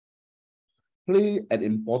play an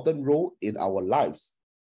important role in our lives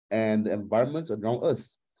and the environment around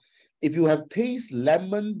us. If you have tasted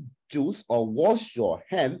lemon juice or wash your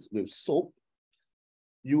hands with soap,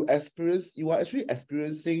 you are actually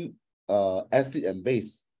experiencing acid and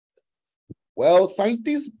base. Well,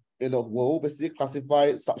 scientists in the world basically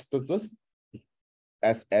classify substances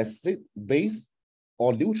as acid, base,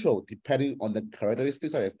 or neutral, depending on the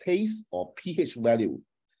characteristics such as taste or pH value.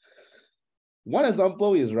 One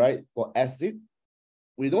example is, right, for acid,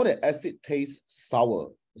 we know that acid tastes sour.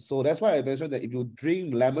 So that's why I mentioned that if you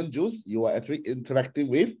drink lemon juice, you are actually interacting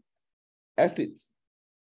with acids.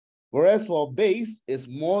 Whereas for base, it's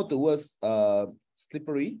more towards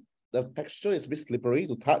slippery. The texture is a bit slippery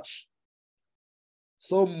to touch.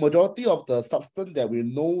 So majority of the substance that we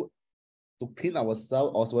know to clean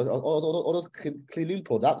ourselves or all those cleaning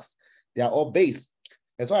products, they are all base.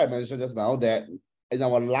 That's why I mentioned just now that in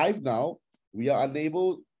our life now, we are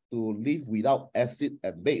unable to live without acid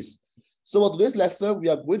and base. So for today's lesson, we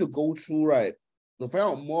are going to go through, right, to find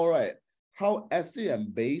out more, right, how acid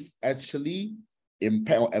and base actually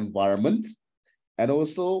impact our environment, and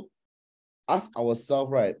also ask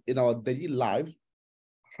ourselves, right, in our daily life,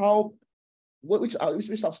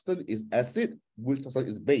 which substance is acid, which substance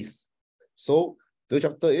is base. So the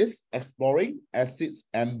chapter is exploring acids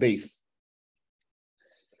and base.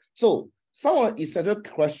 So some of the essential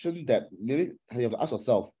questions that maybe you have to ask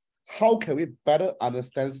yourself: how can we better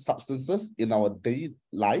understand substances in our daily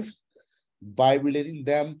lives by relating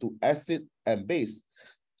them to acid and base?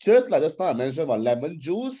 Just like just now I mentioned about lemon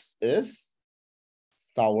juice is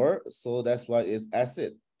sour, so that's why it's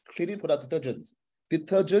acid. Cleaning product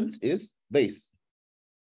detergent is base.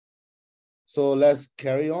 So let's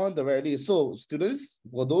carry on directly. So students,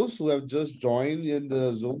 for those who have just joined in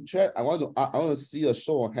the Zoom chat, I want to see a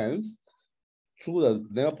show of hands through the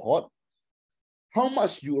nail pot. How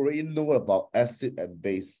much you already know about acid and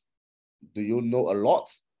base? Do you know a lot,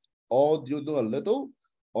 or do you know a little,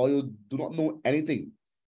 or you do not know anything?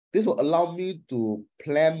 This will allow me to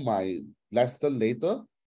plan my lesson later,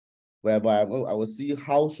 whereby I will see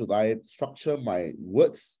how should I structure my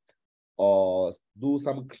words or do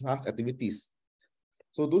some class activities.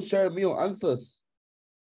 So do share with me your answers.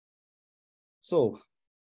 So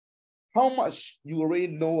how much you already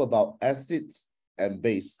know about acids and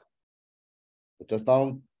base? Just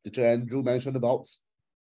now, Teacher Andrew mentioned about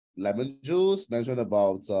lemon juice, mentioned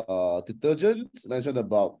about detergents, mentioned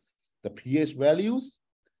about the pH values.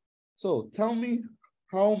 So tell me,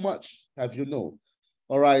 how much have you know?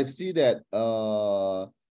 All right, I see that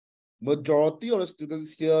majority of the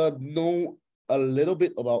students here know a little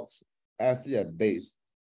bit about acid and base.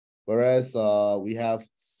 Whereas we have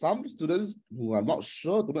some students who are not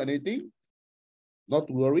sure, don't know anything. Not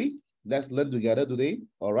to worry, let's learn together today.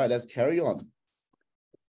 All right, let's carry on.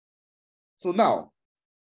 So now,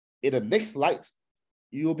 in the next slides,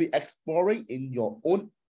 you'll be exploring in your own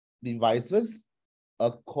devices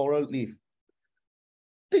a coral leaf.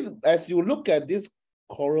 As you look at this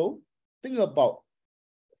coral, think about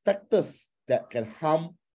factors that can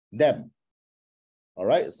harm them. All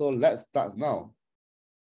right, so let's start now.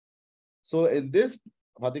 So in this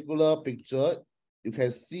particular picture, you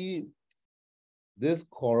can see this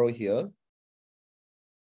coral here.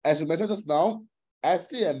 As you mentioned just now,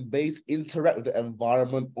 acid and base interact with the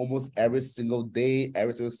environment almost every single day,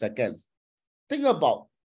 every single second. Think about,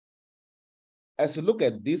 as you look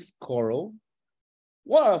at this coral,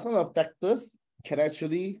 what are some of the factors can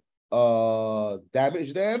actually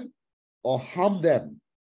damage them or harm them?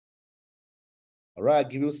 All right, I'll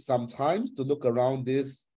give you some time to look around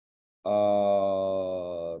this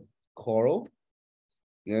coral.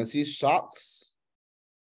 You can see sharks.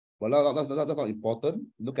 Well, that's not important.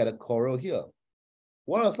 Look at the coral here.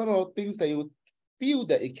 What are some of the things that you feel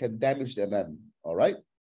that it can damage them? All right.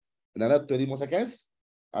 Another 20 more seconds.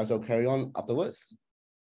 I shall carry on afterwards.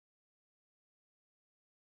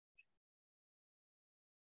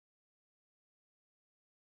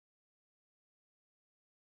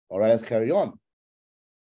 All right, let's carry on.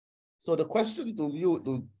 So the question for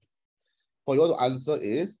you to answer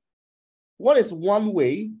is, what is one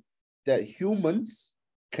way that humans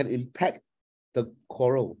can impact the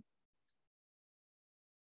coral?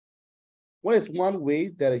 What is one way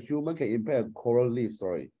that a human can impact a coral reef?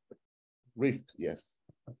 Reef, yes.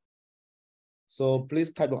 So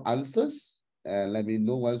please type your answers and let me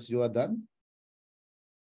know once you are done.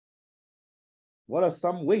 What are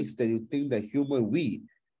some ways that you think that we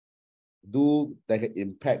do that can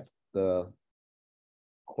impact the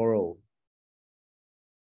coral?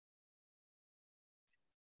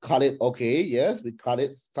 Cut it, okay, yes, we cut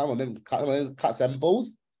it. Some of them cut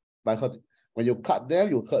samples, but when you cut them,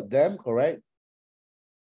 you hurt them, correct?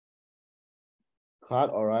 card,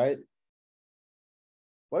 all right.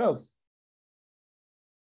 What else?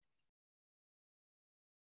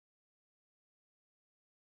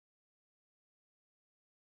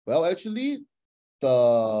 Well, actually,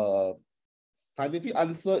 the scientific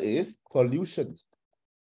answer is pollution.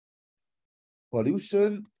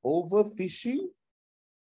 Pollution, overfishing,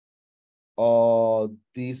 or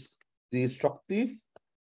destructive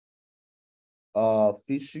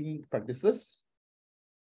fishing practices.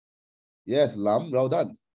 Yes, Lam, well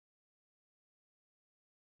done.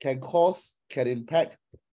 Can impact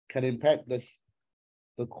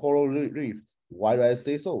the coral reef. Why do I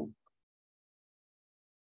say so?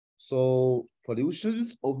 So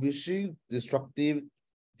pollutions, overfishing, destructive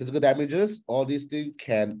physical damages, all these things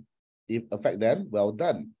can affect them. Well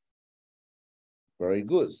done. Very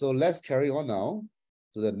good. So let's carry on now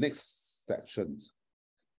to the next section.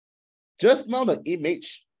 Just now, the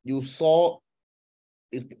image you saw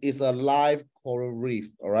is a live coral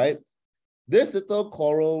reef, all right? This little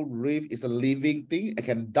coral reef is a living thing. It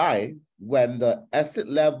can die when the acid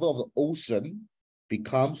level of the ocean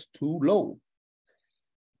becomes too low.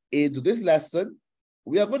 In this lesson,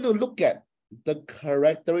 we are going to look at the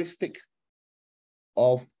characteristic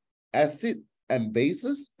of acid and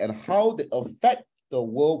bases and how they affect the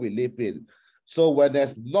world we live in. So when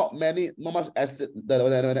there's not much acid, when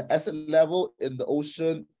the acid level in the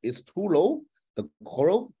ocean is too low, the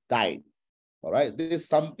coral died. All right, this is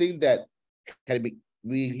something that can be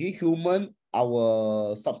we human,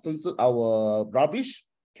 our substances, our rubbish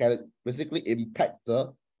can basically impact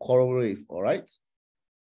the coral reef. All right.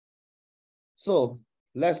 So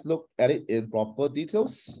let's look at it in proper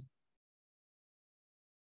details.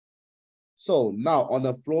 So now on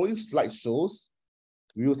the following slide shows,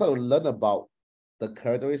 we will start to learn about the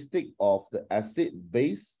characteristic of the acid,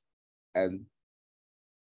 base, and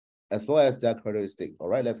as well as their characteristic. All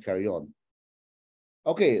right, let's carry on.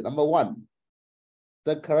 Okay, number one,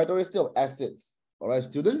 the characteristic of acids. All right,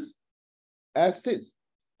 students, acids.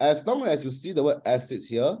 As long as you see the word acids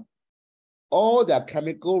here, all their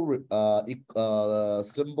chemical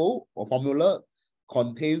symbol or formula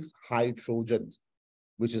contains hydrogen,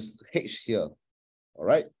 which is H here. All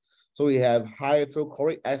right. So we have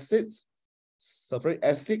hydrochloric acids, sulfuric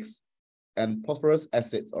acids, and phosphorus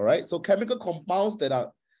acids. All right. So chemical compounds that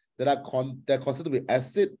are considered to be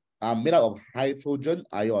acid are made up of hydrogen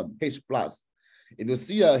ion, H plus. If you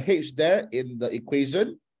see a H there in the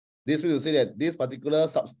equation, this means to say that this particular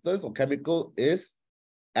substance or chemical is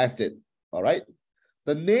acid. All right.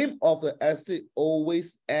 The name of the acid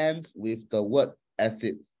always ends with the word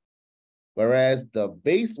acid, whereas the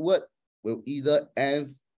base word will either end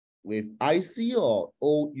with IC or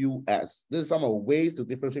OUS. This is some of the ways to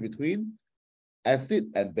differentiate between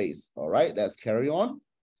acid and base. All right, let's carry on.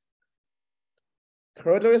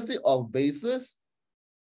 Characteristic of bases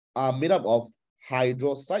are made up of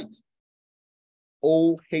hydroxide,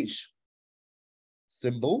 OH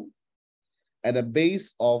symbol, and the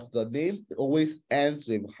base of the name always ends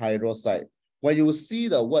with hydroxide. When you see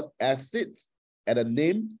the word acid and a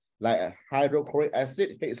name like a hydrochloric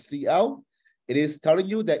acid, HCl, it is telling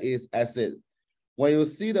you that it is acid. When you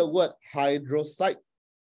see the word hydroxide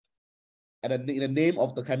and in the name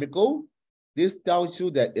of the chemical, this tells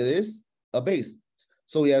you that it is a base.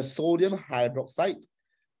 So we have sodium hydroxide,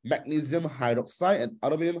 magnesium hydroxide, and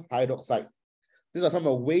aluminum hydroxide. These are some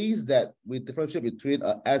of the ways that we differentiate between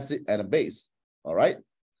an acid and a base. All right.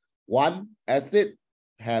 One acid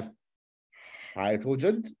have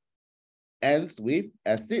hydrogen, ends with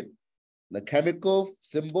acid. The chemical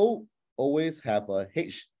symbol always have a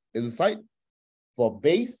H inside. For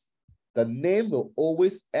base, the name will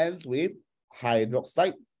always end with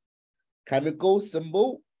hydroxide. Chemical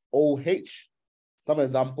symbol OH. Some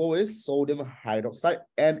example is sodium hydroxide,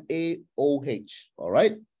 NaOH. All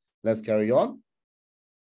right, let's carry on.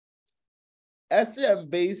 Acid and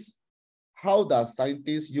base, how does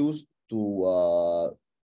scientists use to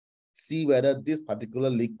see whether this particular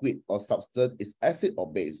liquid or substance is acid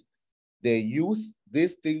or base? They use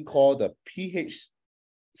this thing called the pH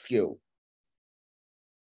scale.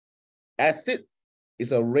 Acid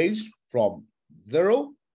is a range from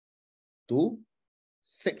 0 to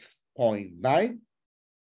 6.9.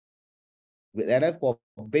 And then for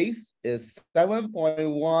base is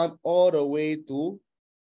 7.1 all the way to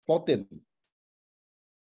 14.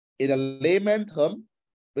 In a layman term,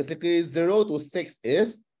 basically 0 to 6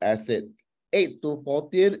 is acid. 8 to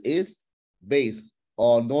 14 is base,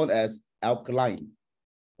 or known as alkaline.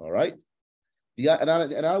 All right.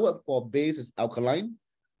 Another word for base is alkaline.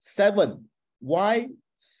 7. Why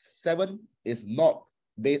 7 is not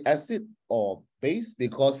base acid or base?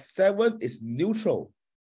 Because 7 is neutral.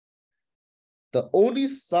 The only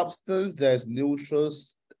substance that is neutral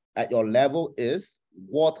at your level is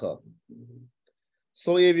water.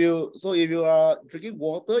 So if you are drinking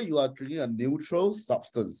water, you are drinking a neutral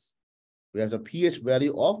substance. We have the pH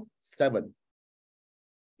value of 7.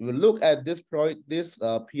 If we look at this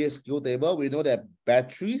pH scale table, we know that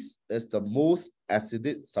batteries is the most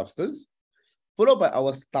acidic substance, followed by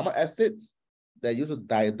our stomach acids that used to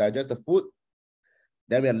digest the food.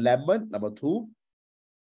 Then we have lemon, number 2,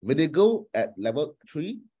 vinegar at level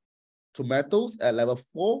 3, tomatoes at level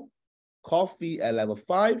 4, coffee at level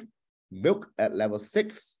 5, milk at level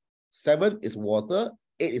 6, 7 is water,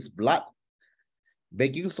 8 is blood,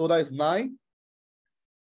 baking soda is 9,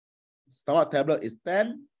 stomach tablet is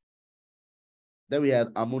 10, then we have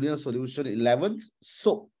ammonia solution 11,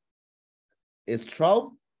 soap is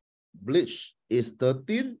 12, bleach is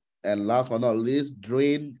 13, and last but not least,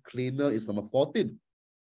 drain cleaner is number 14.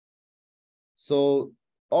 So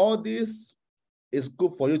all this is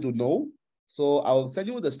good for you to know. So I'll send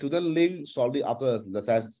you the student link shortly after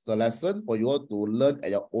the lesson for you all to learn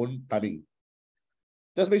at your own timing.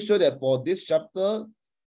 Just make sure that for this chapter,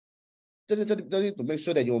 just need to make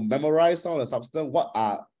sure that you memorize some of the substance. What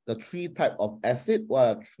are the 3 types of acid? What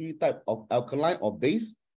are 3 types of alkaline or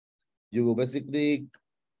base? You will basically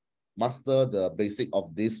master the basic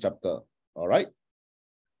of this chapter. All right.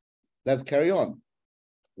 Let's carry on.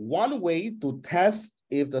 One way to test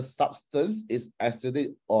if the substance is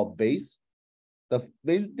acidic or base, the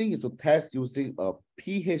main thing is to test using a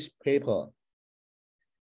pH paper.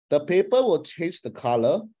 The paper will change the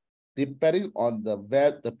color depending on the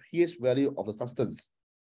pH value of the substance.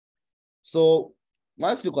 So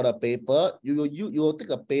once you got a paper, you will take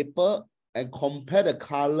a paper and compare the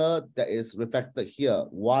color that is reflected here,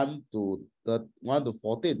 1 to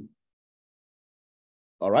 14.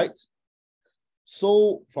 All right.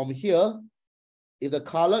 So from here, if the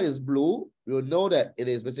color is blue, you'll know that it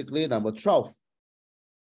is basically number 12.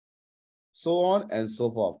 So on and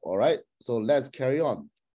so forth. All right. So let's carry on.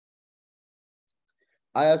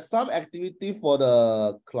 I have some activity for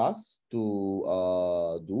the class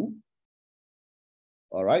to do.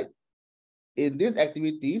 All right. In these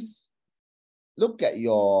activities, look at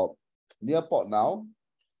your nearport now.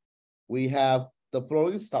 We have the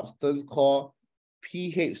following substance called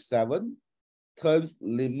pH7, turns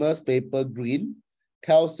litmus paper green,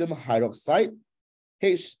 calcium hydroxide,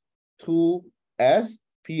 H2S,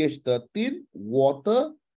 pH 13,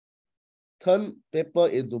 water, turn paper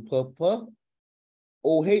into purple,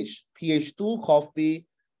 OH, pH 2, coffee,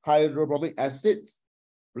 hydrobromic acids,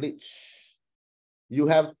 bleach. You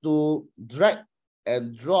have to drag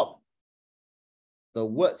and drop the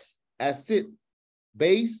words acid,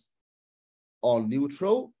 base, or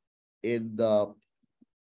neutral in the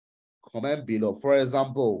comment below. For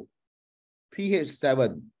example, pH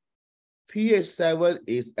 7. pH 7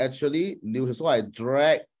 is actually neutral. So I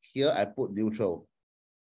drag here, I put neutral.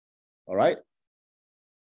 All right.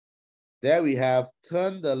 There we have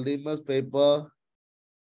turn the litmus paper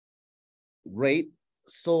red,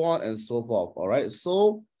 so on and so forth. All right.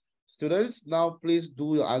 So students, now please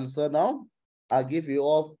do your answer now. I'll give you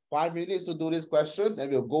all 5 minutes to do this question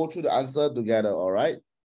and we'll go through the answer together. All right.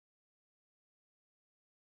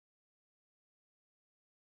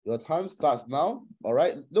 Your time starts now. All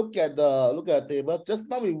right. Look at the table. Just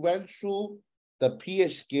now we went through the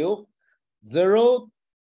pH scale. 0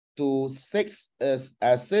 to 6 is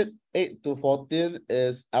acid, 8 to 14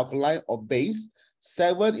 is alkaline or base,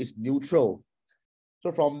 7 is neutral.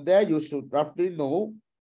 So from there, you should roughly know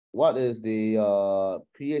what is the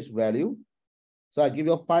pH value. So I give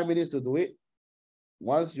you 5 minutes to do it.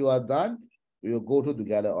 Once you are done, we will go through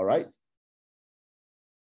together, all right?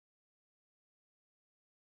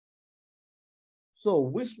 So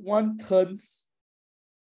which one turns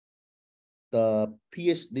the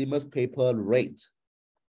pH litmus paper red?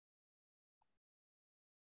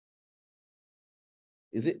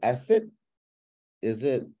 Is it acid? Is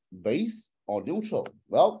it base or neutral?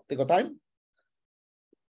 Well, take your time.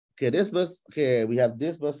 Okay, we have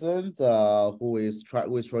this person who is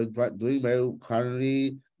doing very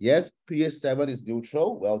currently. Yes, pH 7 is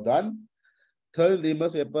neutral. Well done. Turn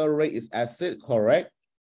litmus paper red is acid, correct.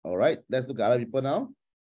 All right, let's look at other people now.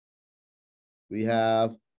 We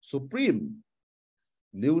have Supreme.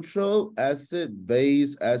 Neutral, acid,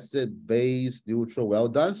 base, neutral. Well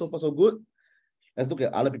done. So far, so good. Let's look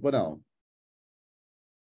at other people now.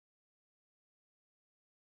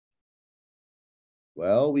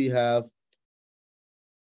 Well, we have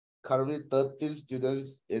currently 13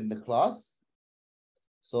 students in the class.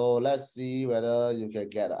 So let's see whether you can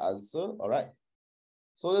get the answer. All right.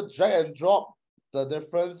 So the drag and drop the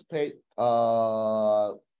difference page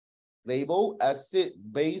label acid,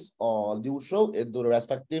 base, or neutral into the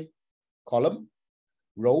respective column,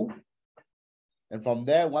 row. And from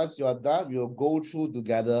there, once you are done, we'll go through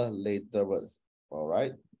together later. All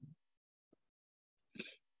right.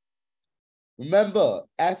 Remember,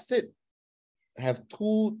 acid have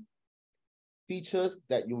two features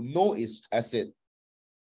that you know is acid.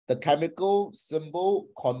 The chemical symbol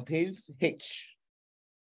contains H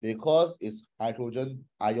because it's hydrogen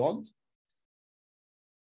ion.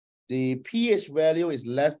 The pH value is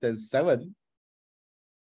less than 7.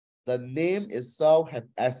 The name itself has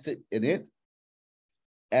acid in it,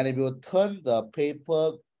 and it will turn the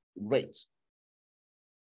paper red.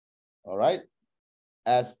 All right.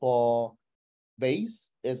 As for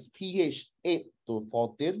base, it's pH 8 to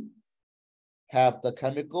 14. Have the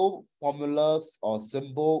chemical formulas or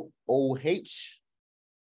symbol OH,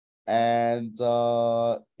 and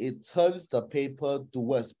it turns the paper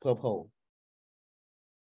towards purple.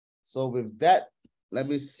 So with that, let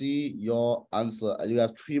me see your answer. You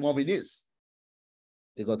have 3 more minutes.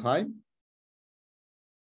 Take your time.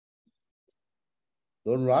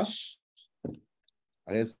 Don't rush.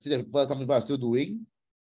 I can see that some people are still doing.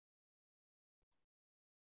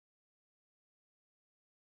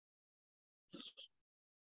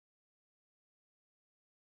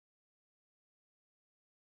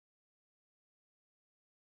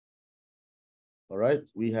 All right,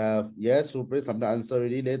 we have yes, Rupert, some answer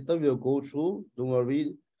already. Later we'll go through. Don't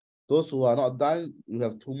worry. Those who are not done, you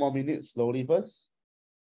have 2 more minutes. Slowly first.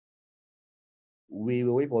 We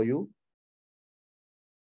will wait for you.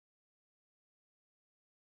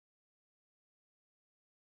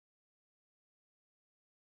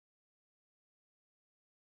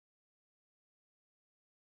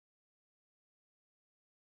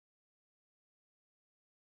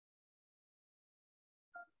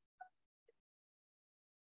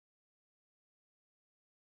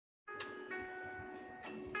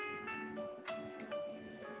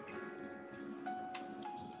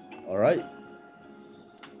 All right.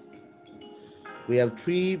 We have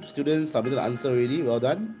 3 students submitted the answer already. Well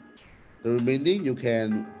done. The remaining you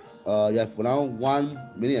can you have now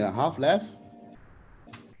 1 minute and a half left.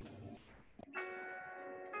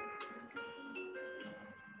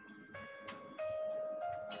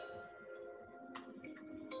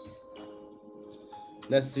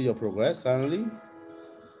 Let's see your progress currently.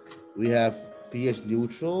 We have pH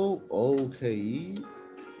neutral. Okay.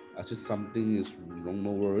 Actually, something is wrong.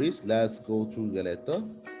 No worries. Let's go through the letter.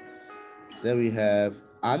 Then we have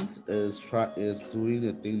Ant is doing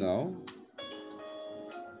the thing now.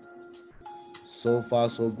 So far,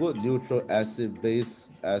 so good. Neutral, acid, base,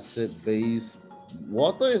 acid, base.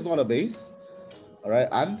 Water is not a base. All right,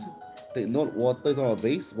 Ant. Take note, water is not a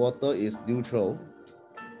base. Water is neutral.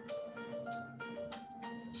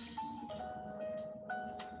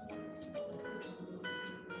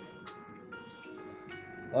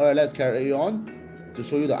 All right, let's carry on to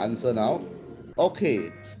show you the answer now.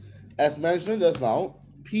 Okay, as mentioned just now,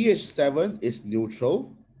 pH 7 is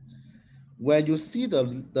neutral. When you see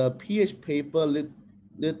the pH paper,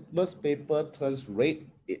 litmus paper turns red,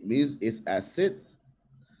 it means it's acid.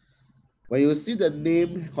 When you see the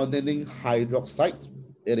name containing hydroxide,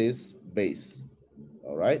 it is base.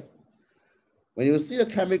 All right. When you see a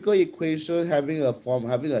chemical equation having a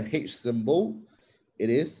H symbol, it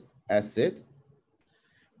is acid.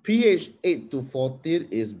 pH 8 to 14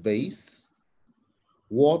 is base.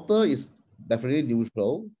 Water is definitely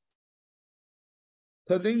neutral.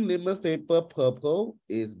 Turning litmus paper purple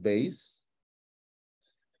is base.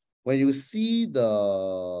 When you see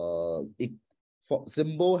the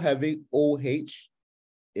symbol having OH,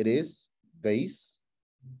 it is base.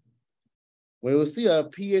 When you see a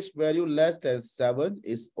pH value less than 7,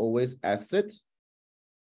 it's always acid.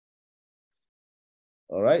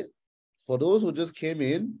 All right. For those who just came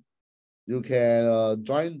in, you can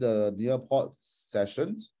join the Nearpod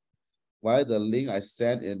sessions via the link I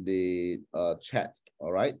sent in the chat.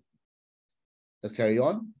 All right. Let's carry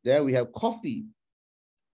on. Then we have coffee.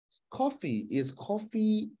 Coffee, is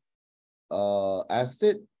coffee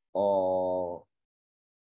acid or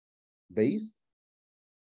base?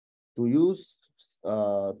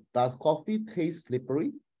 Does coffee taste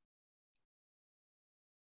slippery?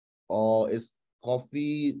 Or is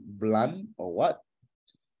coffee blunt or what?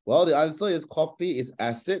 Well, the answer is coffee is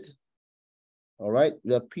acid. All right,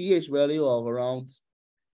 the pH value of around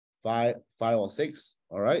 5 or 6.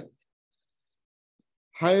 All right.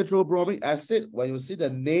 Hydrobromic acid, when you see the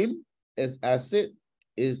name is acid,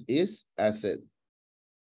 is acid.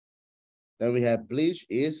 Then we have bleach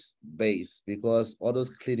is base because all those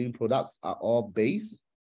cleaning products are all base.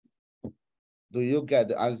 Do you get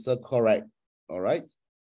the answer correct? All right.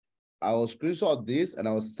 I will screenshot this and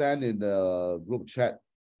I will send in the group chat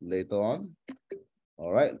later on.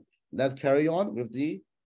 All right, let's carry on with the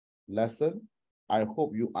lesson. I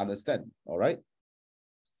hope you understand. All right.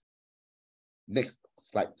 Next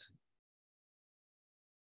slide.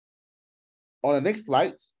 On the next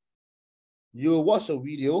slide, you'll watch a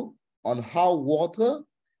video on how water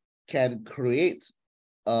can create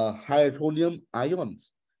hydronium ions.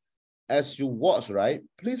 As you watch, right,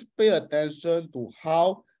 please pay attention to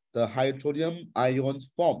how the hydronium ions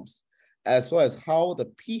forms, as well as how the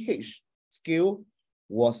pH scale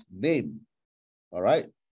was named. All right.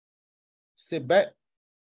 Sit back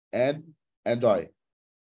and enjoy.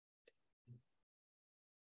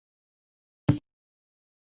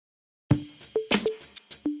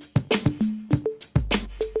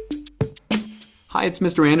 Hi, it's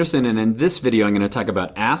Mr. Anderson, and in this video I'm going to talk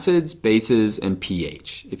about acids, bases, and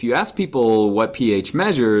pH. If you ask people what pH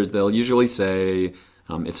measures, they'll usually say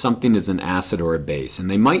if something is an acid or a base. And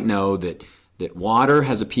they might know that water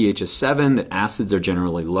has a pH of 7, that acids are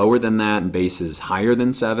generally lower than that, and bases higher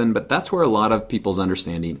than 7, but that's where a lot of people's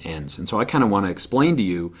understanding ends. And so I kind of want to explain to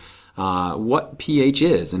you what pH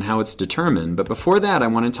is and how it's determined. But before that, I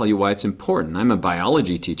want to tell you why it's important. I'm a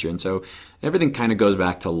biology teacher, and so everything kind of goes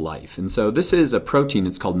back to life. And so this is a protein.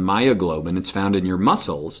 It's called myoglobin. It's found in your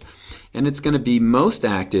muscles, and it's going to be most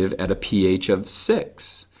active at a pH of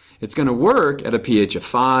 6. It's going to work at a pH of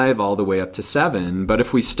 5 all the way up to 7, but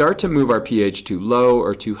if we start to move our pH too low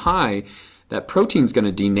or too high, that protein's going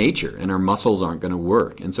to denature and our muscles aren't going to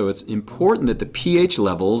work. And so it's important that the pH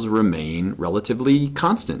levels remain relatively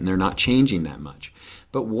constant and they're not changing that much.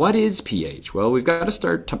 But what is pH? Well, we've got to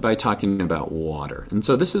start by talking about water. And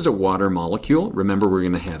so this is a water molecule. Remember, we're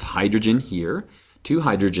going to have hydrogen here, 2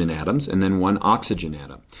 hydrogen atoms, and then 1 oxygen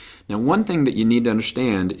atom. Now, one thing that you need to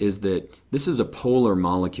understand is that this is a polar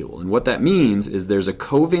molecule. And what that means is there's a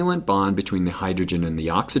covalent bond between the hydrogen and the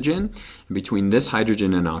oxygen, and between this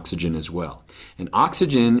hydrogen and oxygen as well. And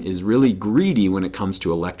oxygen is really greedy when it comes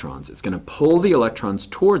to electrons. It's going to pull the electrons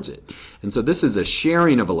towards it. And so this is a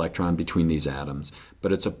sharing of electron between these atoms,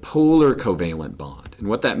 but it's a polar covalent bond. And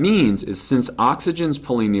what that means is since oxygen's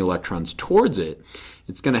pulling the electrons towards it,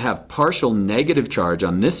 it's going to have partial negative charge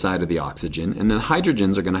on this side of the oxygen, and then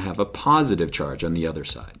hydrogens are going to have a positive charge on the other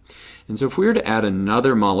side. And so if we were to add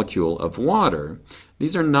another molecule of water,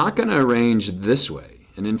 these are not going to arrange this way.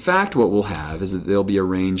 And in fact, what we'll have is that they'll be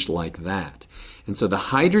arranged like that. And so the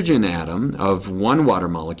hydrogen atom of one water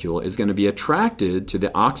molecule is going to be attracted to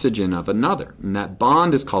the oxygen of another. And that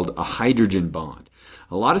bond is called a hydrogen bond.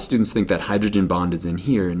 A lot of students think that hydrogen bond is in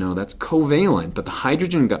here. No, that's covalent, but the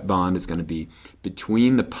hydrogen bond is going to be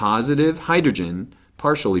between the positive hydrogen,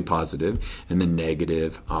 partially positive, and the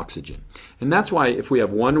negative oxygen. And that's why if we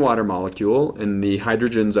have one water molecule and the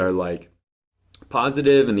hydrogens are like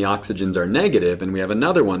positive and the oxygens are negative, and we have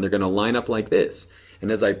another one, they're going to line up like this.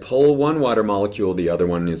 And as I pull one water molecule, the other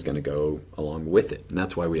one is going to go along with it. And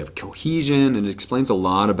that's why we have cohesion, and it explains a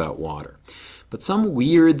lot about water. But some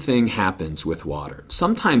weird thing happens with water.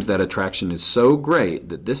 Sometimes that attraction is so great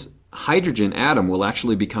that this hydrogen atom will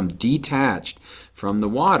actually become detached from the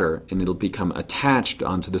water and it'll become attached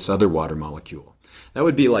onto this other water molecule. That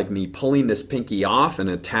would be like me pulling this pinky off and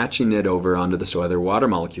attaching it over onto this other water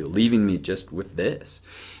molecule, leaving me just with this.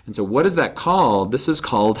 And so what is that called? This is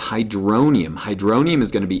called hydronium. Hydronium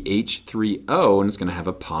is going to be H3O and it's going to have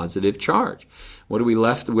a positive charge. What are we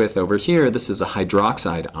left with over here? This is a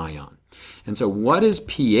hydroxide ion. And so what is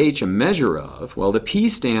pH a measure of? Well, the P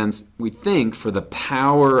stands, we think, for the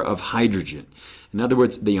power of hydrogen. In other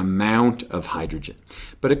words, the amount of hydrogen.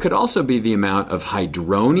 But it could also be the amount of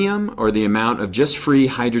hydronium or the amount of just free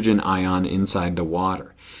hydrogen ion inside the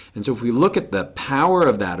water. And so if we look at the power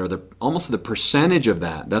of that, or almost the percentage of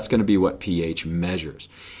that, that's going to be what pH measures.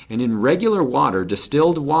 And in regular water,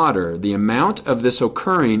 distilled water, the amount of this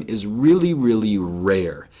occurring is really, really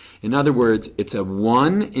rare. In other words, it's a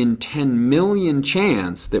 1 in 10 million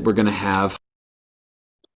chance that we're going to have.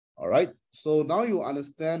 All right, so now you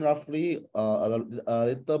understand roughly a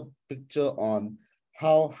little picture on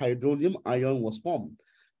how hydronium ion was formed.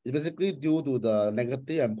 It's basically due to the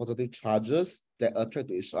negative and positive charges that attract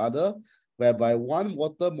to each other, whereby one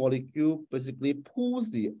water molecule basically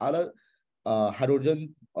pulls the other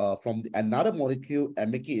hydrogen from another molecule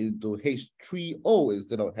and make it into H3O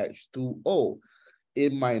instead of H2O.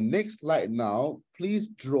 In my next slide now, please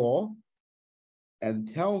draw and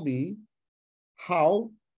tell me how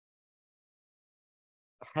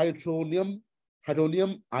hydronium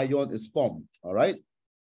ion is formed. All right.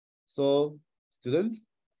 So, students,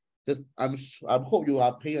 I hope you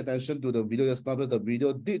are paying attention to the video just now, because the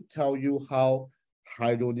video did tell you how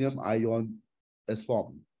hydronium ion is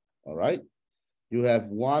formed. All right. You have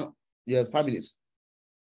 5 minutes.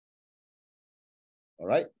 All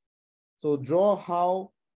right. So draw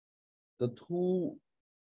how the two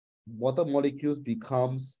water molecules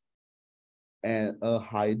becomes a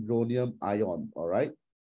hydronium ion. All right.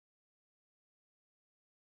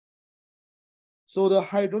 So the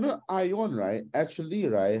hydronium ion, right, actually,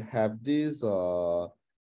 right, have this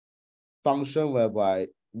function whereby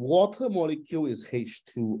water molecule is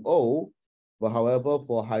H2O, but however,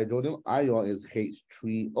 for hydronium ion is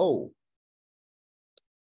H3O.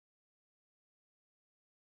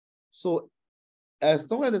 So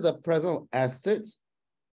as long as there's a presence of acids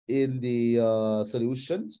in the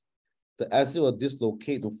solutions, the acid will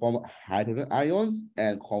dislocate to form hydrogen ions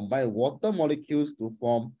and combine water molecules to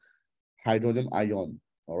form hydronium ion.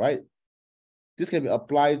 All right. This can be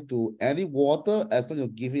applied to any water as long as you're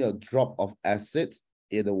giving a drop of acid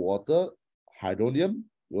in the water, hydronium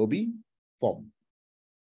will be formed.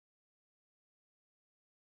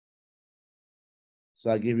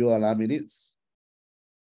 So I give you 9 minutes.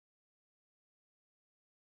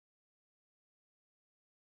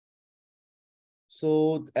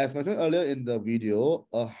 So as mentioned earlier in the video,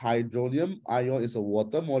 a hydronium ion is a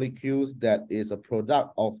water molecule that is a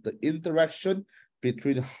product of the interaction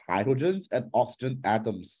between hydrogens and oxygen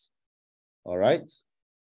atoms. All right.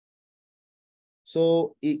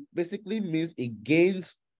 So it basically means it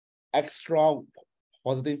gains extra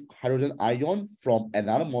positive hydrogen ion from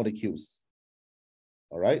another molecules.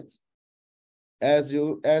 All right. As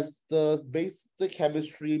the basic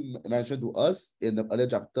chemistry mentioned to us in the earlier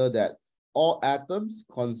chapter, that all atoms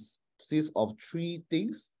consist of 3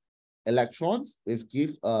 things: electrons, which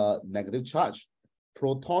give a negative charge;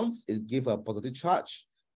 protons, it give a positive charge;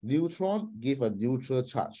 neutron give a neutral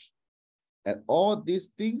charge. And all these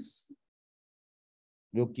things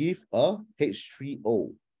will give a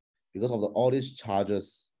H3O because of all these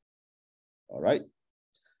charges. All right.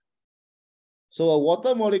 So a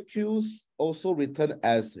water molecules, also written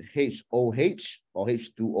as HOH or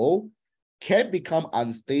H2O, can become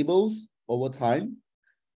unstable over time.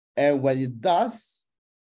 And when it does,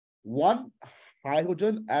 one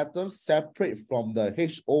hydrogen atom separate from the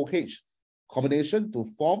HOH combination to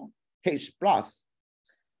form H plus.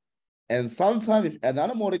 And sometimes if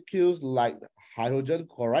another molecules like hydrogen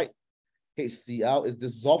chloride, HCl, is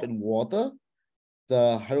dissolved in water,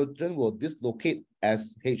 the hydrogen will dislocate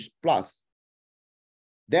as H plus.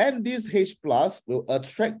 Then this H plus will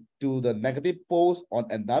attract to the negative poles on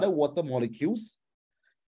another water molecules.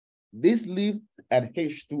 This leaves an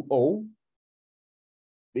H2O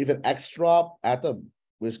with an extra atom,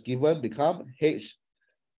 which given become H3O.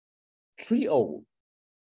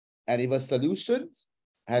 And if a solution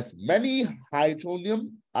has many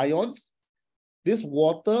hydronium ions, this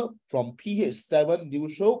water from pH 7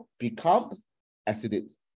 neutral becomes acidic.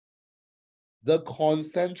 The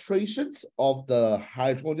concentrations of the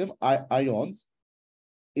hydronium ions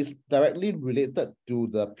is directly related to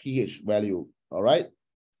the pH value. All right.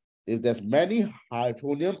 If there's many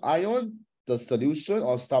hydronium ion, the solution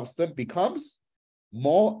or substance becomes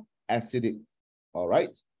more acidic. All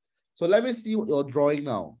right. So let me see what you're drawing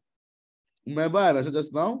now. Remember I mentioned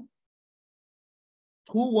just now,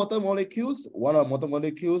 2 water molecules, one of water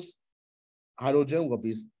molecules, hydrogen will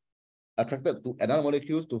be attracted to another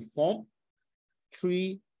molecules to form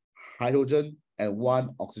 3 hydrogen and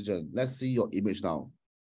 1 oxygen. Let's see your image now.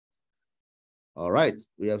 All right,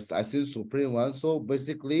 we have isolate supreme one. So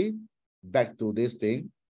basically, back to this thing.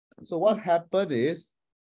 So what happened is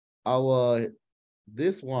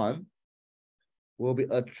this one will be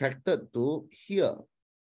attracted to here.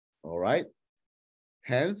 All right.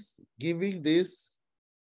 Hence, giving this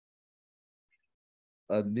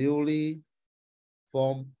a newly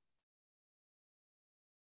formed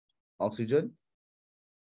oxygen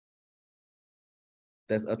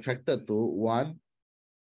that's attracted to 1.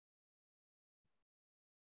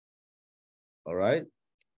 All right.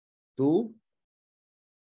 2.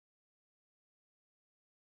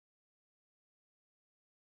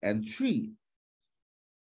 And 3.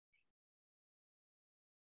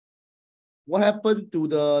 What happened to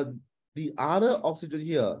the other oxygen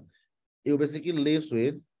here? It basically leaves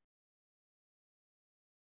with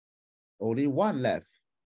only 1 left.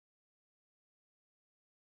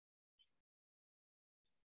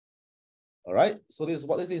 All right. So this is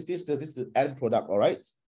what this is. This is the end product. All right.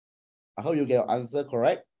 I hope you get your answer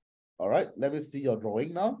correct. All right. Let me see your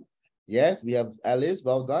drawing now. Yes, we have Alice.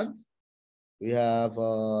 Well done. We have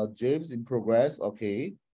James in progress.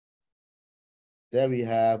 Okay. Then we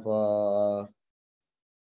have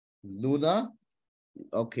Luna.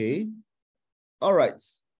 Okay. All right.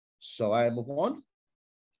 Shall I move on?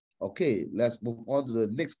 Okay, let's move on to the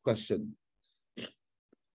next question.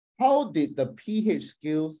 How did the pH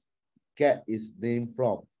scale get its name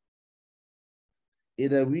from?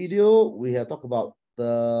 In the video, we have talked about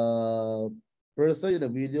the person in the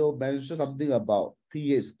video mentioned something about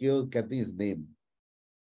pH scale getting its name.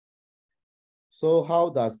 So how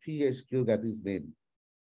does pH scale get its name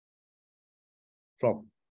from?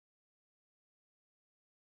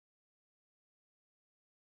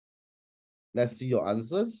 Let's see your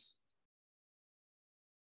answers.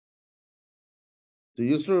 Do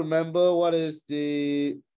you still remember what is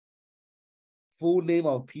the full name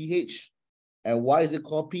of pH and why is it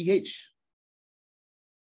called pH?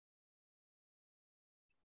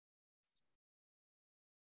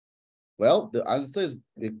 Well, the answer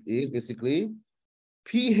is basically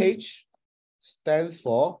pH stands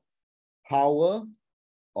for power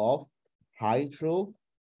of hydrogen.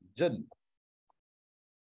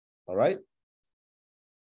 All right.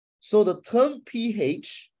 So the term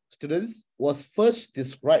pH, students, was first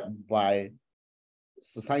described by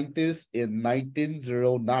scientists in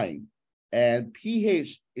 1909. And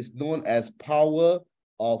pH is known as power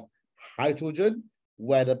of hydrogen,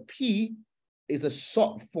 where the P is a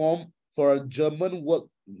short form for a German word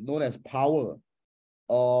known as power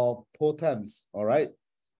or potence. All right.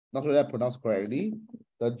 Not sure that I pronounced correctly.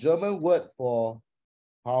 The German word for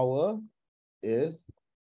power is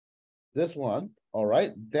this one. All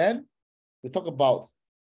right. Then we talk about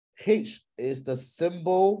H is the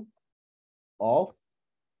symbol of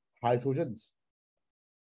hydrogens.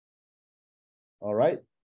 All right.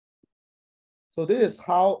 So this is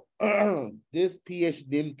how this pH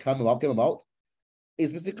name came about.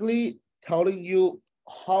 It's basically telling you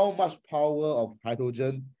how much power of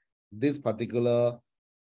hydrogen this particular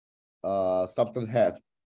substance have.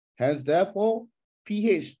 Hence, therefore,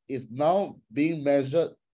 pH is now being measured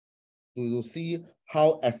to see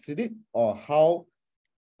how acidic or how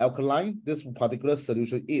alkaline this particular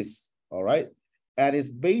solution is. All right. And it's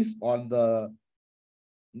based on the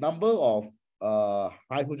number of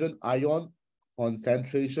hydrogen ion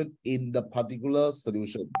concentration in the particular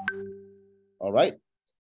solution. All right.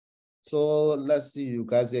 So let's see, you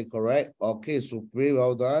guys get correct. Okay, so very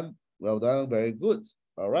well done. Well done, very good.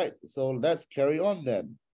 All right, so let's carry on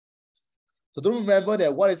then. So don't remember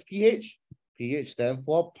that what is pH? pH stands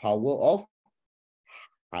for power of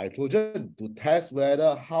hydrogen, to test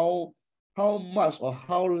whether how much or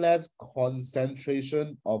how less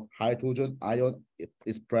concentration of hydrogen ion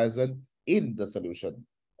is present in the solution.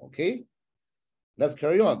 Okay, let's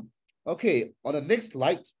carry on. Okay, on the next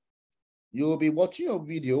slide, you will be watching a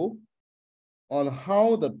video on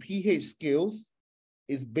how the pH scales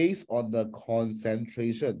is based on the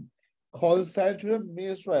concentration. Concentration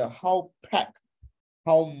means, right, how packed,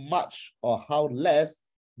 how much or how less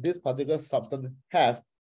this particular substance have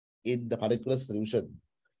in the particular solution.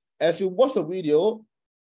 As you watch the video,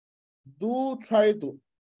 do try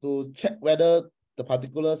to check whether the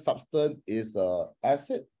particular substance is an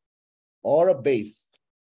acid or a base,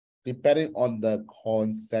 depending on the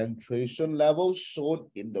concentration level shown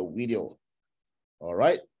in the video. All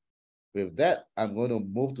right. With that, I'm going to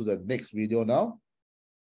move to the next video now.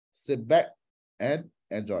 Sit back and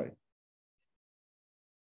enjoy.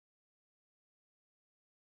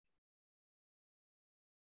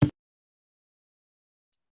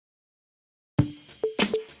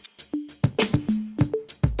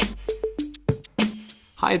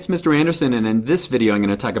 Hi, it's Mr. Anderson, and in this video I'm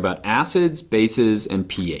going to talk about acids, bases, and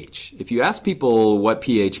pH. If you ask people what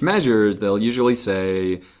pH measures, they'll usually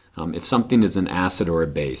say if something is an acid or a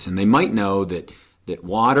base. And they might know that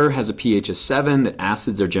water has a pH of 7, that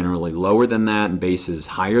acids are generally lower than that, and bases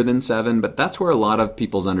higher than 7, but that's where a lot of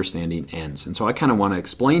people's understanding ends. And so I kind of want to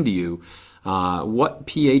explain to you what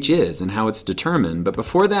pH is and how it's determined. But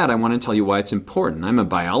before that, I want to tell you why it's important. I'm a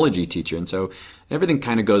biology teacher, and so everything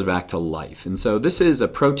kind of goes back to life. And so this is a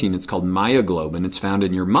protein. It's called myoglobin. It's found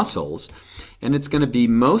in your muscles, and it's going to be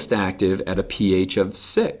most active at a pH of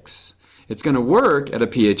 6. It's going to work at a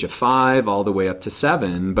pH of 5 all the way up to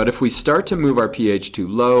 7, but if we start to move our pH too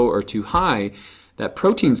low or too high, that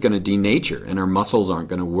protein's going to denature and our muscles aren't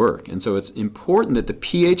going to work. And so it's important that the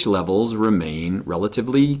pH levels remain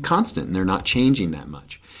relatively constant and they're not changing that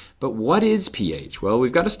much. But what is pH? Well,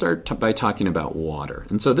 we've got to start by talking about water.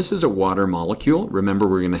 And so this is a water molecule. Remember,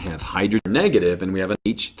 we're going to have hydrogen negative, and we have an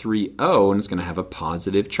H3O, and it's going to have a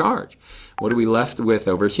positive charge. What are we left with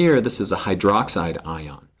over here? This is a hydroxide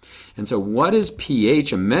ion. And so what is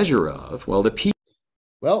pH a measure of? Well, the pH...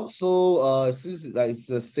 Well, so since it's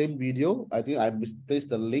the same video, I think I misplaced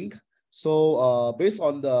the link. So based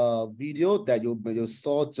on the video that you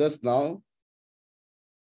saw just now,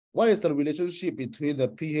 What is the relationship between the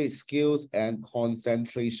pH scales and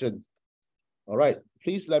concentration? All right,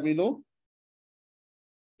 please let me know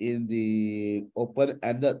in the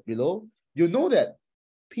open-ended below. You know that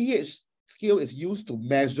pH scale is used to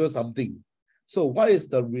measure something. So what is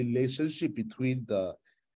the relationship between the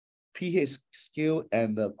pH scale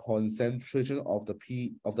and the concentration of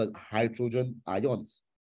the hydrogen ions?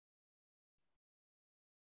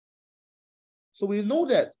 So we know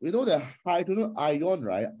that hydrogen ion,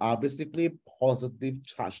 right, are basically positive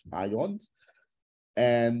charged ions,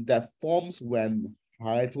 and that forms when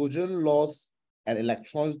hydrogen lost an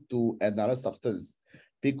electron to another substance.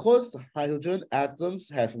 Because hydrogen atoms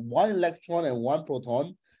have one electron and one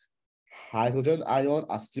proton, hydrogen ions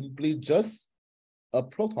are simply just a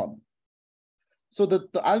proton. So the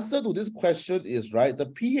answer to this question is, right, the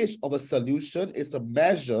pH of a solution is a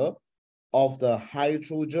measure of the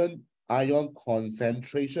hydrogen ion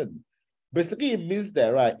concentration. Basically, it means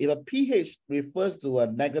that, right, if a pH refers to a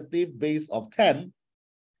negative base of 10,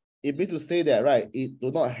 it means to say that, right, it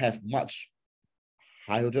do not have much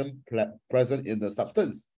hydrogen present in the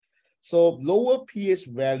substance. So lower pH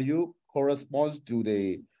value corresponds to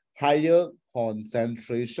the higher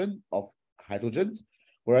concentration of hydrogens,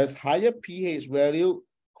 whereas higher pH value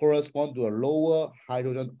correspond to a lower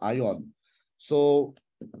hydrogen ion. So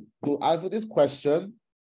to answer this question,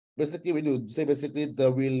 basically we need to say basically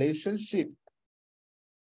the relationship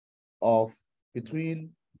of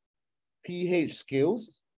between pH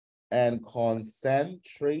scales and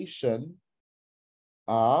concentration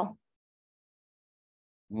are,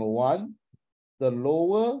 number one, the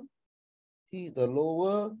lower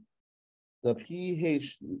the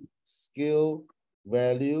pH scale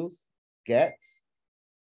values get,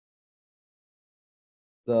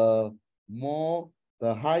 the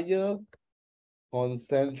higher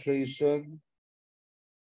concentration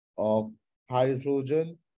of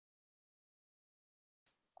hydrogen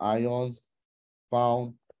ions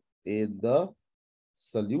found in the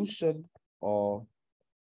solution or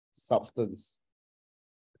substance.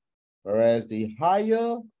 Whereas the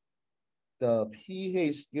higher the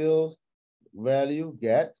pH scale value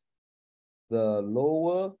get, the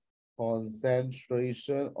lower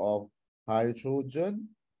concentration of hydrogen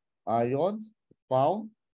ions found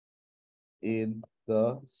in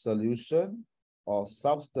the solution or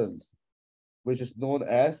substance, which is known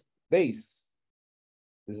as base.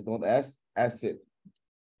 This is known as acid.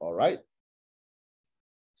 All right.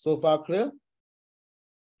 So far clear?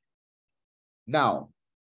 Now,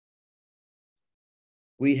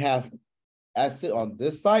 we have acid on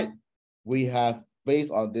this side. We have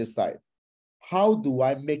base on this side. How do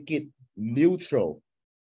I make it neutral?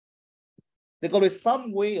 There could be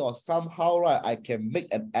some way or somehow, right, I can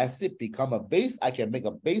make an acid become a base. I can make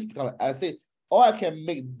a base become an acid, or I can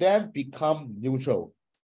make them become neutral.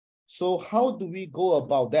 So how do we go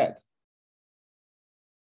about that?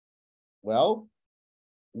 Well,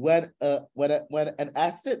 when an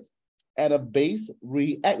acid and a base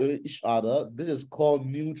react with each other, this is called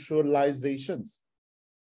neutralizations.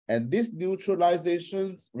 And these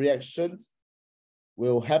neutralizations reactions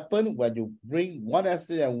will happen when you bring one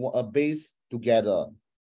acid and a base together.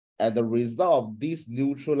 And the result of this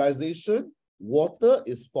neutralization, water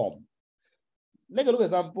is formed. Take a look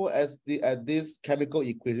example at this chemical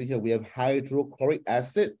equation here. We have hydrochloric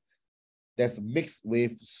acid that's mixed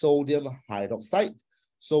with sodium hydroxide.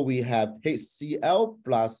 So we have HCl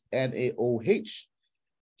plus NaOH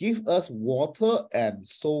give us water and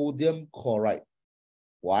sodium chloride.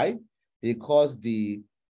 Why? Because the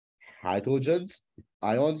hydrogens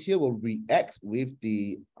ion here will react with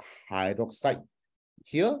the hydroxide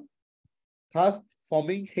here, thus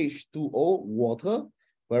forming H2O, water,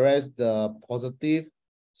 whereas the positive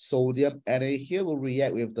sodium Na here will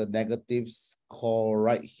react with the negative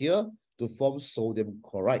chloride here to form sodium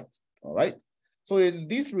chloride. All right. So in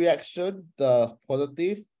this reaction, the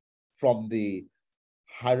positive from the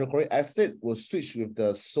hydrochloric acid will switch with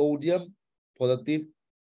the sodium positive,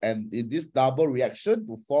 and in this double reaction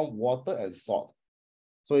to form water and salt.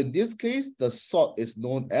 So in this case, the salt is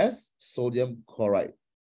known as sodium chloride.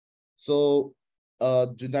 So a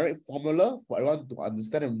generic formula for everyone to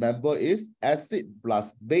understand and remember is acid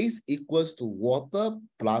plus base equals to water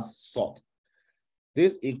plus salt.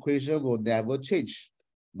 This equation will never change,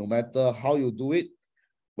 no matter how you do it.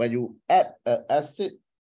 When you add an acid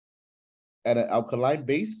and an alkaline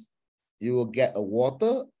base, you will get a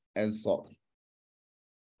water and salt.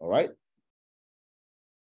 All right.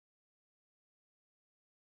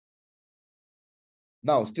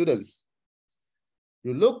 Now, students,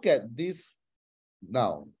 you look at this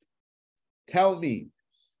now. Tell me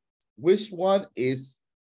which one is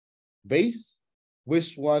base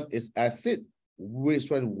which one is acid, which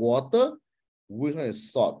one water, which one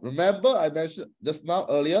is salt. Remember I mentioned just now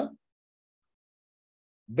earlier,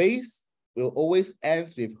 base will always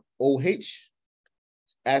end with OH.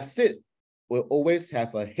 Acid will always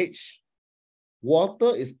have a H.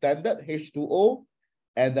 Water is standard H2O,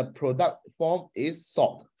 and the product form is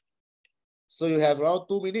salt. So you have around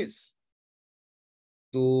 2 minutes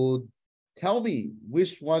to tell me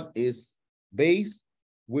which one is base,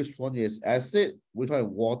 which one is acid, which one is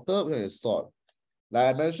water, which one is salt.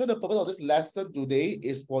 Like I mentioned, the purpose of this lesson today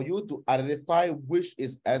is for you to identify which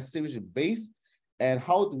is acid, which is base, and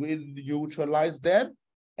how do we neutralize them,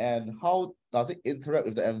 and how does it interact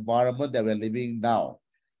with the environment that we're living now.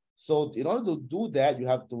 So in order to do that, you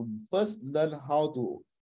have to first learn how to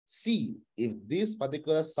see if this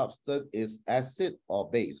particular substance is acid or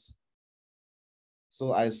base.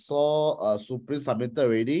 So I saw Supreme submitted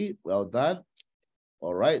already. Well done.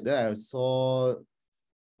 All right. Then I saw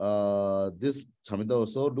this submitted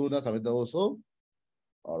also, Luna submitted also.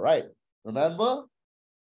 All right. Remember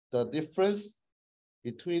the difference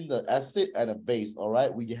between the acid and the base. All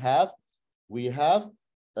right. We have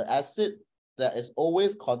the acid that is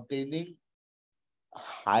always containing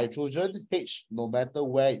hydrogen H no matter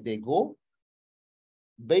where they go.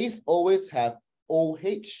 Base always have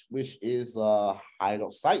OH, which is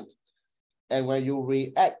hydroxide. And when you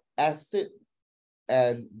react acid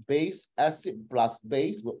and base, acid plus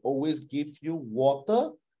base will always give you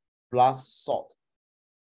water plus salt.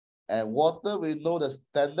 And water, we know the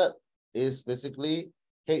standard is basically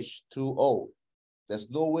H2O. There's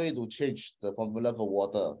no way to change the formula for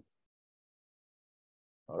water.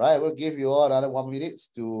 All right, we'll give you all another 1 minute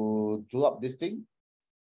to do up this thing.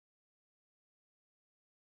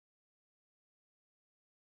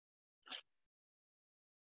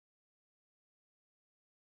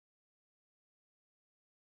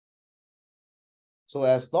 So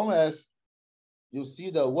as long as you see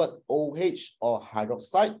the word OH or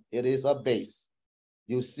hydroxide, it is a base.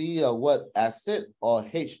 You see a word acid or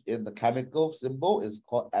H in the chemical symbol is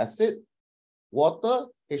called acid. Water,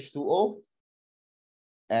 H2O,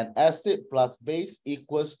 and acid plus base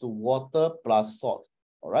equals to water plus salt.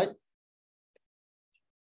 All right.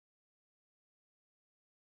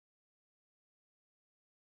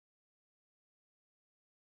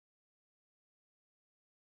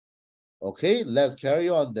 Okay, let's carry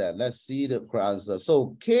on there. Let's see the correct answer.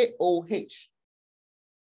 So KOH,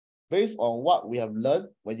 based on what we have learned,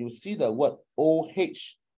 when you see the word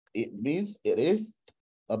OH, it means it is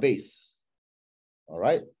a base. All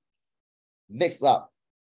right. Next up,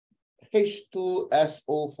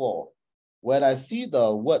 H2SO4. When I see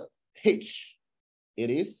the word H,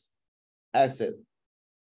 it is acid.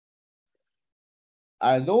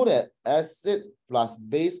 I know that acid plus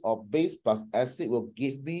base or base plus acid will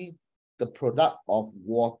give me the product of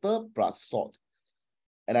water plus salt.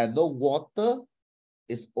 And I know water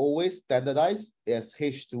is always standardized as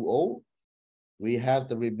H2O. We have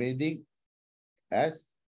the remaining as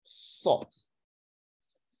salt.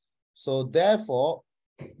 So therefore,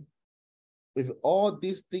 with all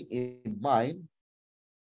these things in mind,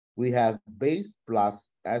 we have base plus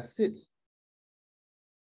acid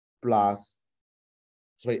plus,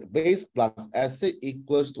 base plus acid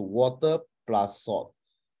equals to water plus salt.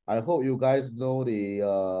 I hope you guys know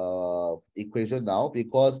the equation now,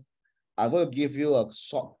 because I'm going to give you a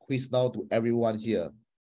short quiz now to everyone here.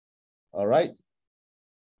 All right.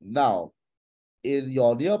 Now, in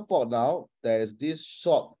your Nearpod now, there is this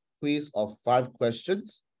short quiz of 5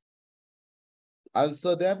 questions.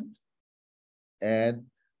 Answer them, and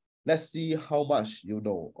let's see how much you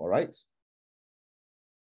know. All right.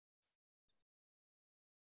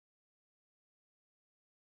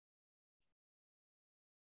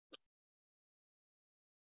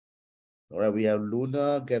 All right, we have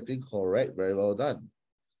Luna getting correct. Very well done.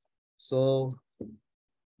 So,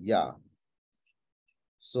 yeah.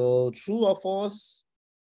 So, true or false?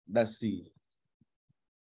 Let's see.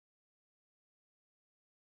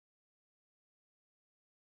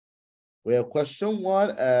 We have question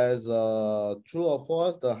 1 as true or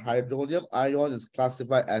false. The hydronium ion is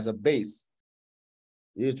classified as a base.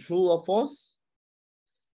 Is it true or false?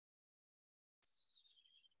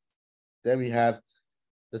 Then we have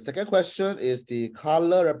the second question is the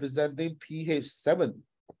color representing pH 7.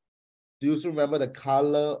 Do you still remember the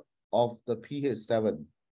color of the pH 7?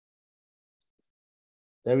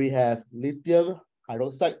 Then we have lithium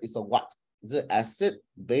hydroxide is a what? Is it acid,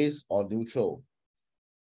 base, or neutral?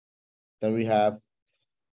 Then we have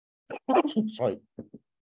sorry,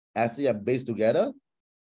 acid and base together.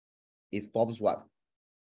 It forms what?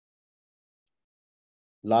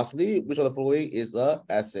 Lastly, which of the following is a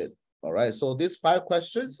acid? All right, so these 5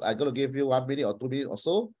 questions, I'm going to give you 1 minute or 2 minutes or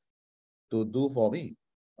so to do for me.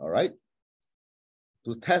 All right,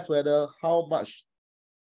 to test whether how much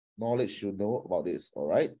knowledge you know about this. All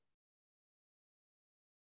right.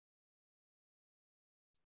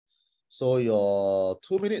 So your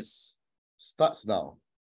 2 minutes starts now.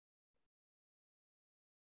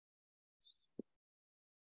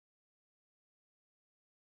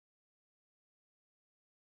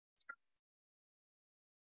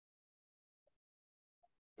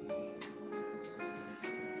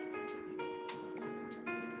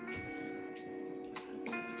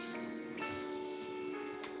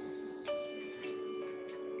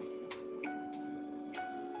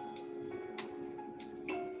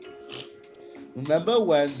 Remember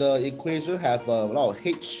when the equation have a lot of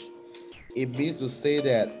H, it means to say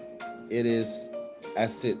that it is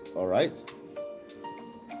acid, all right?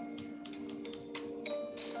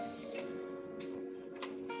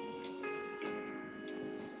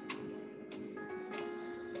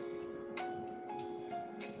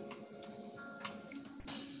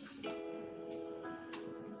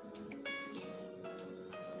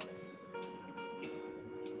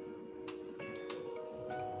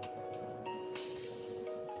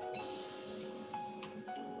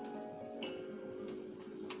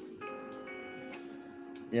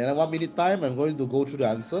 In 1 minute time, I'm going to go through the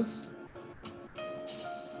answers.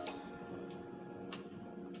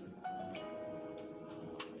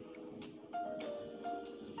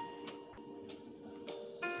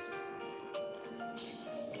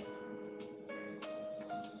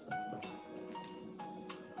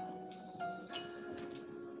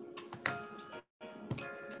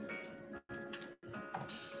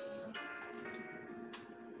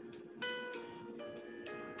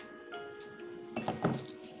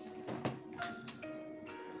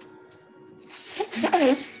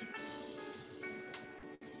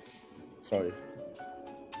 Sorry.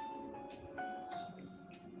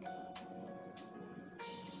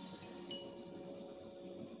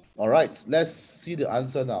 All right, let's see the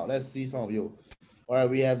answer now. Let's see some of you. All right,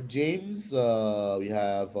 we have James. We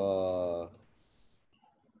have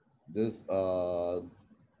this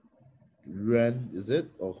Ren, is it?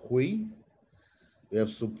 Or Hui? We have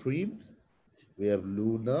Supreme. We have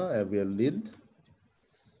Luna and we have Lind.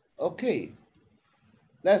 Okay,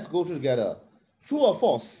 let's go together. True or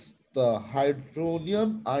false? The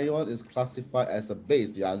hydronium ion is classified as a base.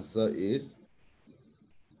 The answer is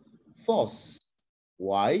false.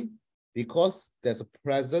 Why? Because there's a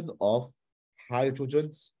presence of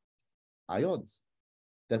hydrogen's ions.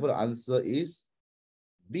 Therefore, the answer is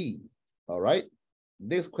B. All right.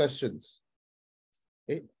 Next questions.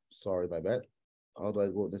 Hey, sorry, my bad. How do I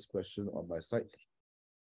go next question on my side?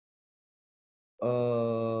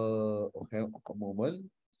 Okay, a moment.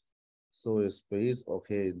 So it's space.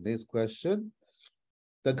 Okay, next question.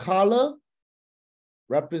 The color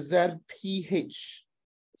represent pH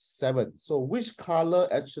 7. So which color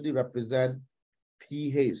actually represent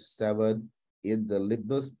pH 7 in the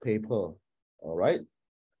litmus paper? All right.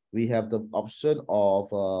 We have the option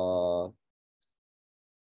of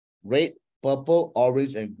red, purple,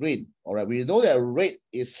 orange, and green. All right. We know that red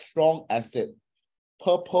is strong acid.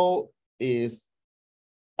 Purple is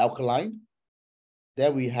alkaline.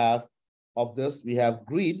 Then we have of this, we have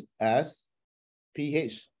green as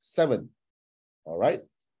pH 7. All right,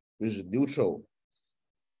 which is neutral.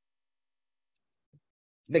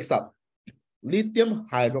 Next up, lithium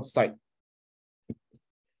hydroxide.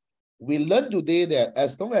 We learned today that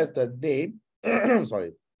as long as the name,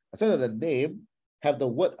 sorry, as long as the name have the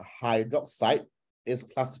word hydroxide, is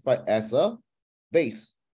classified as a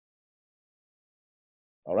base.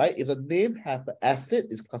 All right, if the name have acid,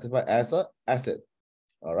 is classified as a acid.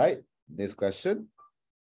 All right, next question.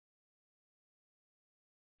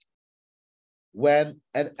 When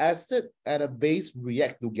an acid and a base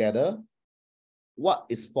react together, what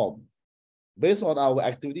is formed? Based on our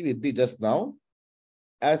activity we did just now,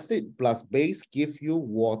 acid plus base give you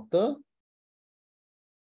water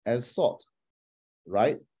and salt,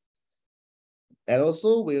 right? And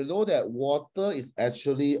also we know that water is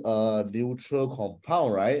actually a neutral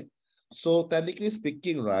compound, right? So technically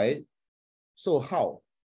speaking, right? So how?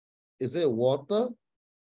 Is it water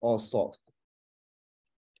or salt?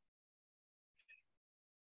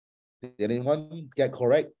 Did anyone get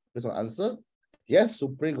correct based on answer? Yes,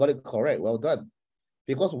 Supreme got it correct. Well done.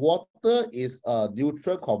 Because water is a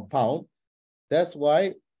neutral compound, that's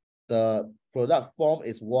why the product form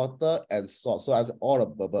is water and salt. So as all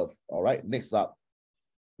of the above. All right, next up.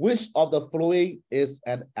 Which of the following is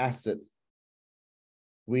an acid?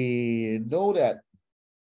 We know that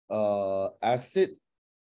acid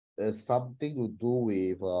is something to do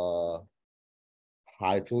with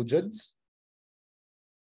hydrogens.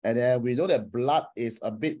 And then we know that blood is a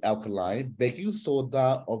bit alkaline. Baking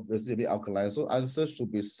soda obviously a bit alkaline. So answer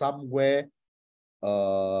should be somewhere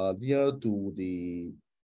near to the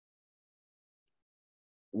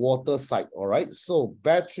water side. All right. So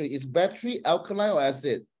battery, is battery alkaline or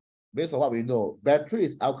acid? Based on what we know, battery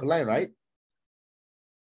is alkaline, right?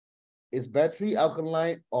 Is battery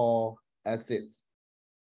alkaline or acid?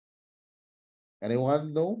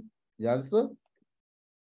 Anyone know the answer?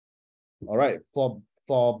 All right.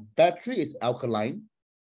 For battery is alkaline.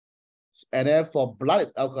 And then for blood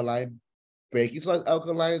is alkaline. Baking soda is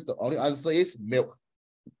alkaline. The only answer is milk.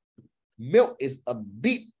 Milk is a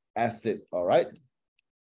bit acid. All right.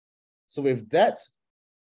 So with that,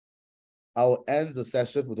 I'll end the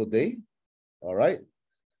session for today. All right.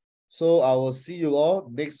 So I will see you all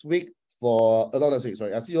next week for not next week,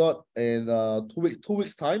 sorry. I'll see you all in 2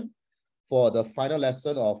 weeks time for the final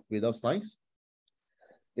lesson of Rhythm Science.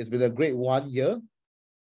 It's been a great 1 year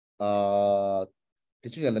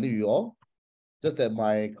teaching and learning with you all. Just that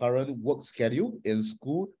my current work schedule in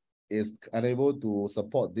school is unable to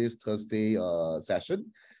support this Thursday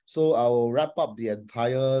session. So I will wrap up the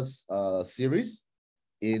entire series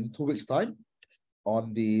in 2 weeks time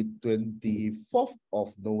on the 24th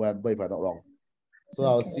of November, if I'm not wrong. So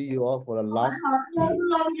I'll see you all for the last.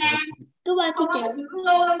 Goodbye, teacher.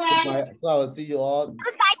 Goodbye. So I will see you all.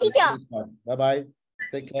 Goodbye, teacher. Bye-bye.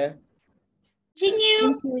 Take care. See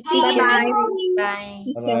you. See you Bye. Bye.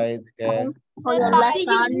 Bye-bye. Take care. For your lesson.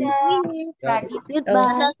 Yeah.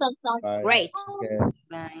 Goodbye. Bye. Great. Okay.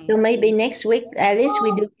 Bye. So maybe next week, Alice,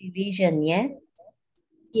 we do revision, yeah?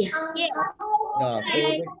 Yeah. Yeah,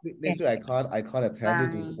 so next week I can't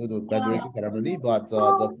attend due to the graduation ceremony, but the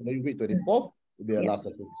following week 24th will be a last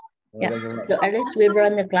session. Yeah. Thank you very much. So Alice will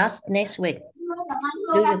run the class next week.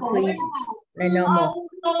 Do the quiz like normal.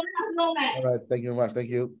 All right, thank you very much. Thank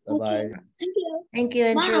you. Bye-bye. Thank you. Thank you,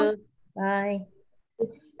 Andrew. Bye.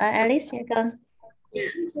 Bye Alice nha con.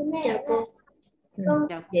 Chào cô.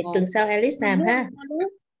 Vậy tuần sau Alice làm ha.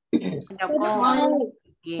 Chào cô.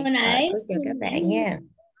 Hồi nãy Cô chào các bạn nha.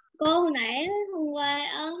 cô hồi nãy hôm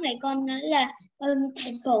qua hôm nay con nói là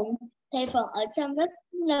thầy Phụng ở trong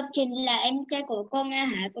lớp trình là em trai của con Nga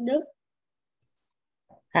hả cô Đức?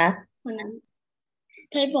 Hả? Hồi nãy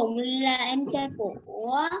thầy Phụng là em trai của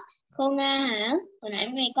cô Nga hả? Hồi nãy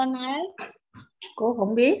mẹ con nói đấy. Cô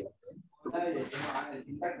không biết.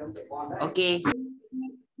 Ok.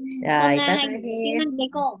 Rồi, Con Nga hay bye tiếng Anh đấy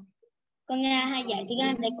cô. Con Nga hay dạy tiếng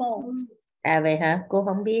Anh đấy cô. À vậy hả? Cô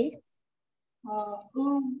không biết.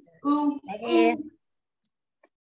 Bye.